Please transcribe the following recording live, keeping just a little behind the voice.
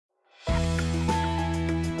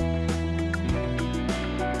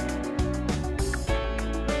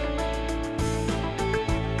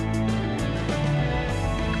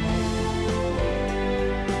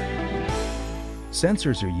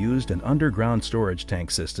Sensors are used in underground storage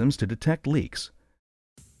tank systems to detect leaks.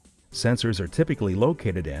 Sensors are typically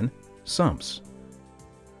located in sumps,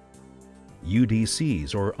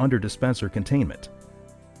 UDCs or under dispenser containment,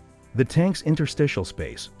 the tank's interstitial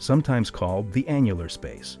space, sometimes called the annular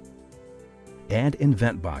space, and in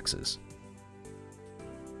vent boxes.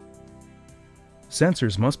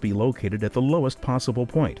 Sensors must be located at the lowest possible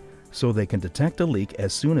point so they can detect a leak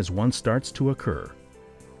as soon as one starts to occur.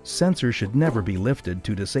 Sensors should never be lifted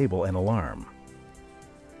to disable an alarm.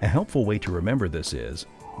 A helpful way to remember this is,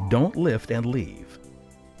 don't lift and leave.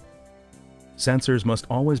 Sensors must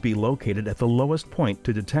always be located at the lowest point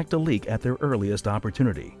to detect a leak at their earliest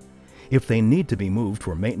opportunity. If they need to be moved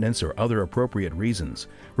for maintenance or other appropriate reasons,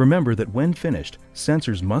 remember that when finished,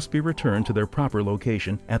 sensors must be returned to their proper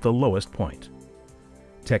location at the lowest point.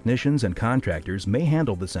 Technicians and contractors may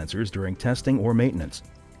handle the sensors during testing or maintenance,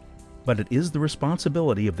 but it is the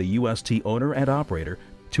responsibility of the UST owner and operator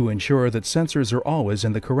to ensure that sensors are always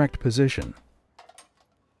in the correct position.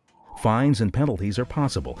 Fines and penalties are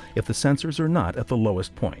possible if the sensors are not at the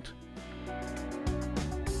lowest point.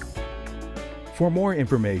 For more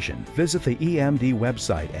information, visit the EMD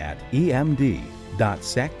website at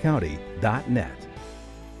emd.saccounty.net.